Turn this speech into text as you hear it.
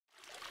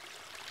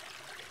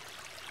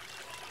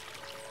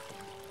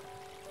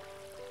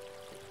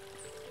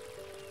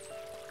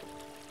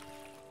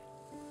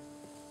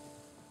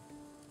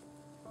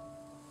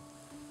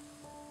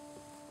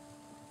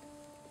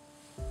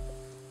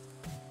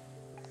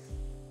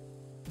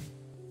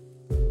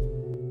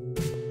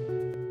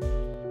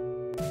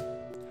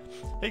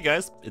Hey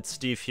guys, it's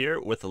Steve here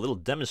with a little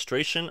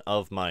demonstration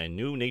of my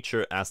new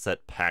nature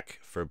asset pack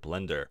for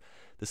Blender.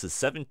 This is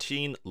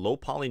 17 low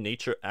poly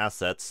nature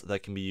assets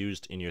that can be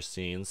used in your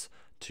scenes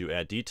to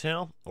add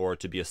detail or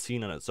to be a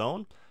scene on its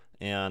own.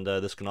 And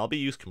this can all be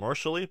used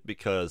commercially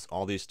because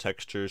all these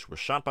textures were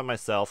shot by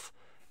myself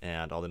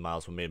and all the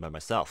models were made by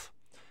myself.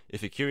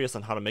 If you're curious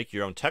on how to make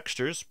your own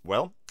textures,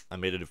 well, I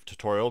made a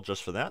tutorial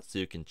just for that, so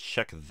you can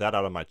check that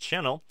out on my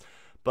channel.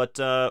 But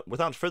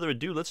without further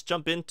ado, let's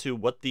jump into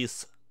what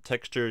these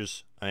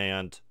textures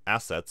and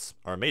assets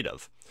are made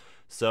of.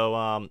 So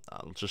I'll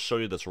just show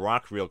you this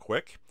rock real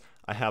quick.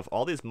 I have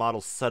all these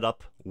models set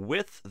up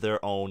with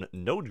their own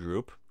node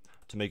group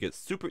to make it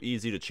super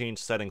easy to change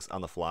settings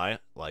on the fly,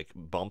 like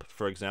bump,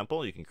 for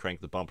example. You can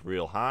crank the bump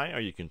real high, or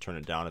you can turn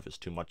it down if it's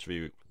too much for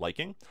your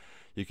liking.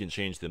 You can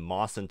change the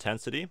moss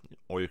intensity,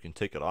 or you can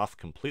take it off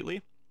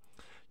completely.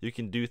 You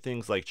can do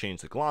things like change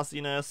the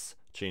glossiness,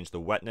 change the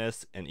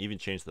wetness, and even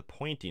change the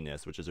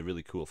pointiness, which is a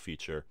really cool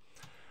feature.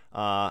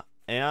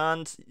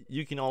 And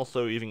you can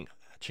also even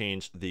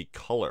change the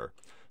color.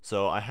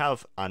 So I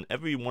have on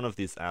every one of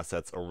these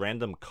assets a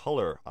random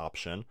color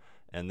option,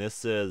 and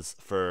this is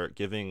for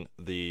giving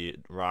the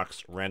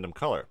rocks random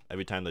color.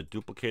 Every time they're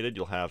duplicated,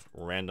 you'll have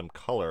random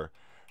color,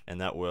 and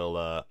that will,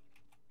 let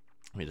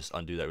me just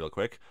undo that real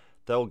quick.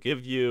 That will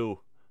give you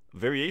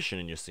variation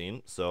in your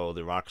scene so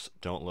the rocks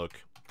don't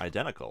look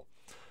identical.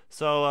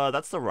 So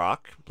that's the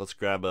rock. Let's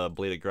grab a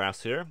blade of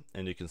grass here,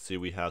 and you can see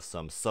we have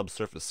some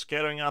subsurface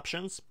scattering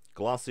options: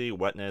 glossy,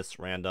 wetness,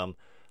 random,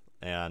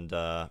 and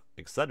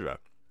etc.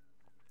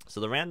 So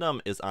the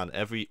random is on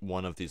every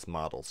one of these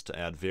models to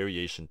add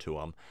variation to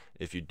them.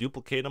 If you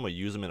duplicate them or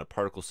use them in a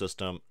particle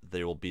system,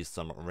 there will be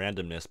some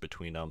randomness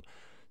between them,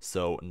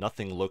 so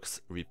nothing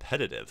looks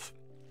repetitive.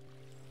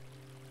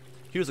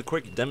 Here's a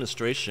quick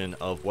demonstration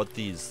of what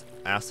these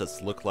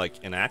assets look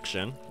like in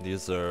action.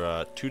 These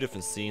are two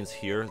different scenes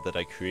here that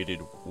I created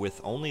with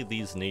only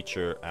these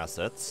nature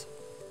assets.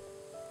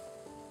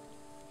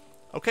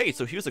 Okay,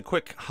 so here's a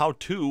quick how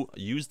to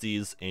use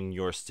these in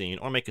your scene,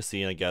 or make a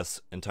scene, I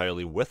guess,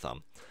 entirely with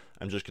them.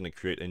 I'm just going to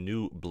create a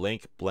new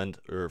blank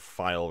Blender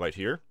file right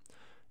here,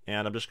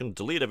 and I'm just going to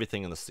delete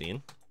everything in the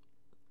scene.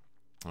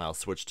 I'll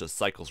switch to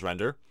Cycles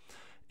Render,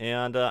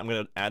 and I'm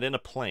going to add in a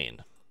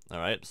plane.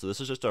 Alright, so this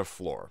is just our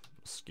floor.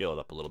 Scale it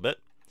up a little bit,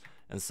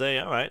 and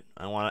say, alright,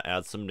 I want to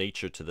add some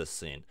nature to this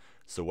scene.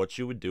 So what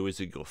you would do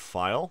is you go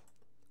File,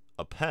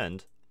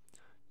 Append,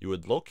 you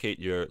would locate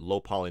your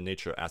low poly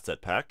nature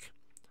asset pack.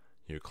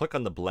 You click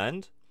on the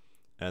blend,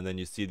 and then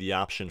you see the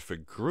option for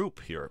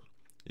group here.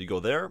 You go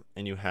there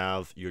and you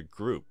have your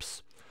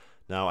groups.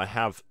 Now I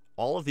have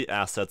all of the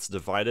assets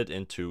divided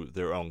into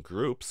their own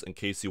groups in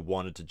case you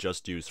wanted to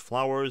just use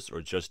flowers or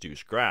just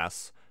use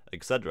grass,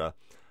 etc.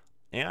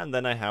 And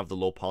then I have the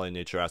low poly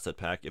nature asset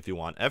pack if you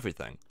want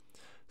everything.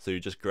 So you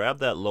just grab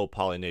that low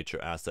poly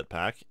nature asset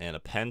pack and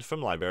append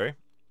from library,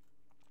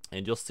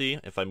 and you'll see,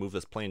 if I move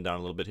this plane down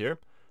a little bit here,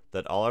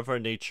 that all of our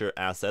nature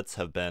assets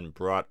have been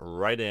brought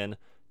right in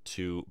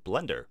to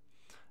Blender,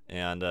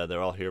 and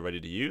they're all here ready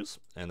to use,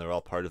 and they're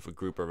all part of a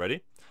group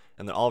already,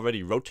 and they're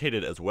already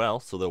rotated as well,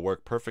 so they'll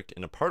work perfect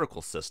in a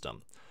particle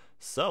system.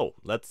 So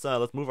let's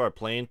move our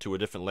plane to a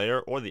different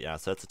layer, or the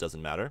assets, it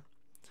doesn't matter,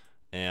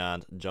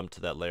 and jump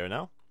to that layer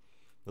now.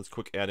 Let's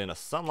quick add in a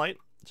sunlight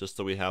just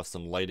so we have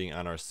some lighting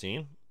on our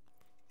scene.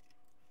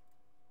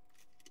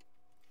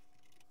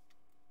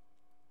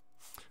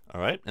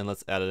 Alright, and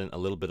let's add in a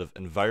little bit of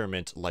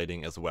environment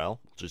lighting as well.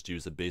 Just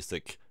use a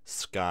basic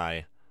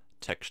sky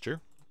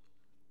texture.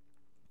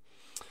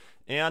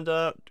 And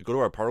go to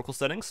our particle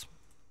settings.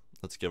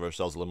 Let's give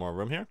ourselves a little more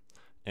room here,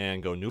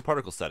 and go new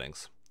particle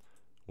settings.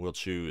 We'll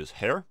choose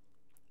hair,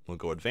 we'll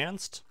go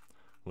advanced,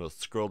 we'll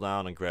scroll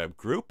down and grab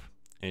group,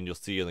 and you'll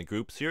see in the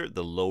groups here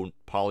the low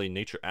poly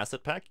nature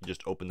asset pack. You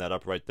just open that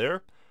up right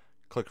there,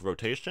 click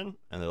rotation,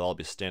 and they'll all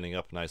be standing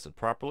up nice and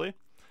properly.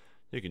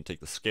 You can take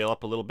the scale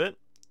up a little bit,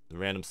 the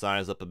random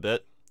size up a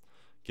bit,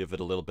 give it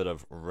a little bit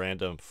of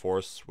random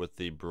force with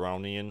the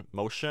Brownian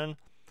motion,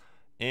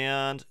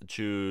 and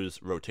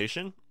choose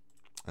rotation,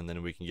 and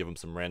then we can give them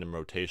some random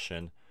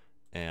rotation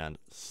and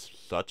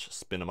such,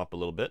 spin them up a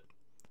little bit,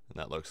 and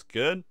that looks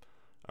good.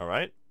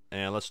 Alright,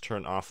 and let's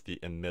turn off the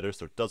emitter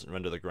so it doesn't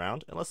render the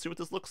ground, and let's see what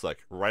this looks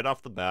like. Right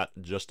off the bat,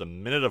 just a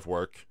minute of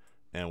work,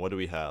 and what do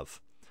we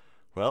have?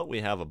 Well,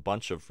 we have a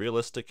bunch of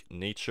realistic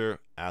nature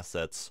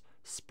assets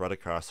spread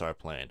across our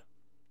plane.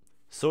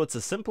 So it's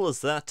as simple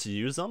as that to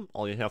use them.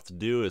 All you have to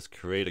do is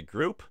create a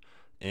group,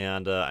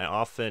 and I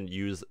often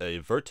use a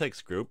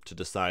vertex group to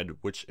decide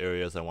which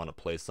areas I want to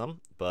place them.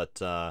 But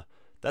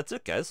that's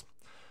it, guys.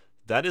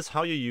 That is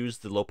how you use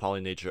the low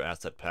poly nature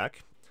asset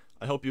pack.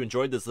 I hope you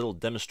enjoyed this little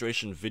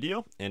demonstration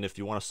video, and if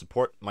you want to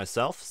support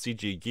myself,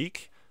 CG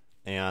Geek,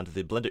 and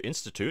the Blender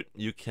Institute,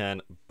 you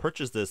can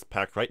purchase this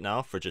pack right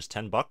now for just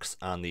 10 bucks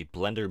on the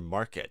Blender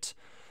Market.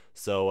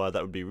 So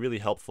that would be really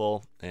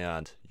helpful,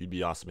 and you'd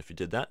be awesome if you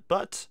did that,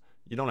 but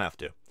you don't have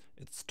to.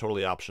 It's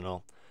totally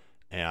optional.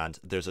 And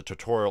there's a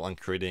tutorial on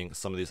creating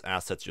some of these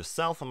assets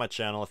yourself on my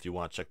channel if you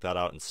want to check that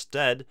out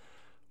instead.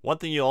 One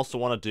thing you also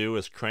want to do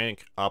is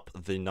crank up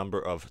the number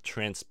of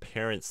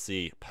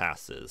transparency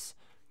passes.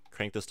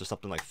 Crank this to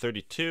something like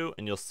 32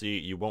 and you'll see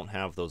you won't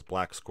have those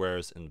black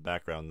squares in the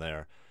background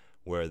there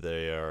where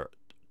there are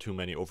too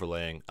many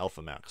overlaying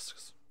alpha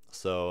masks.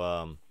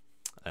 So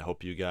I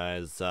hope you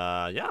guys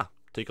yeah,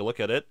 take a look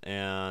at it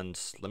and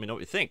let me know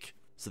what you think.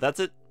 So that's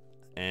it,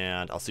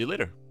 and I'll see you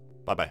later.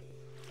 Bye bye.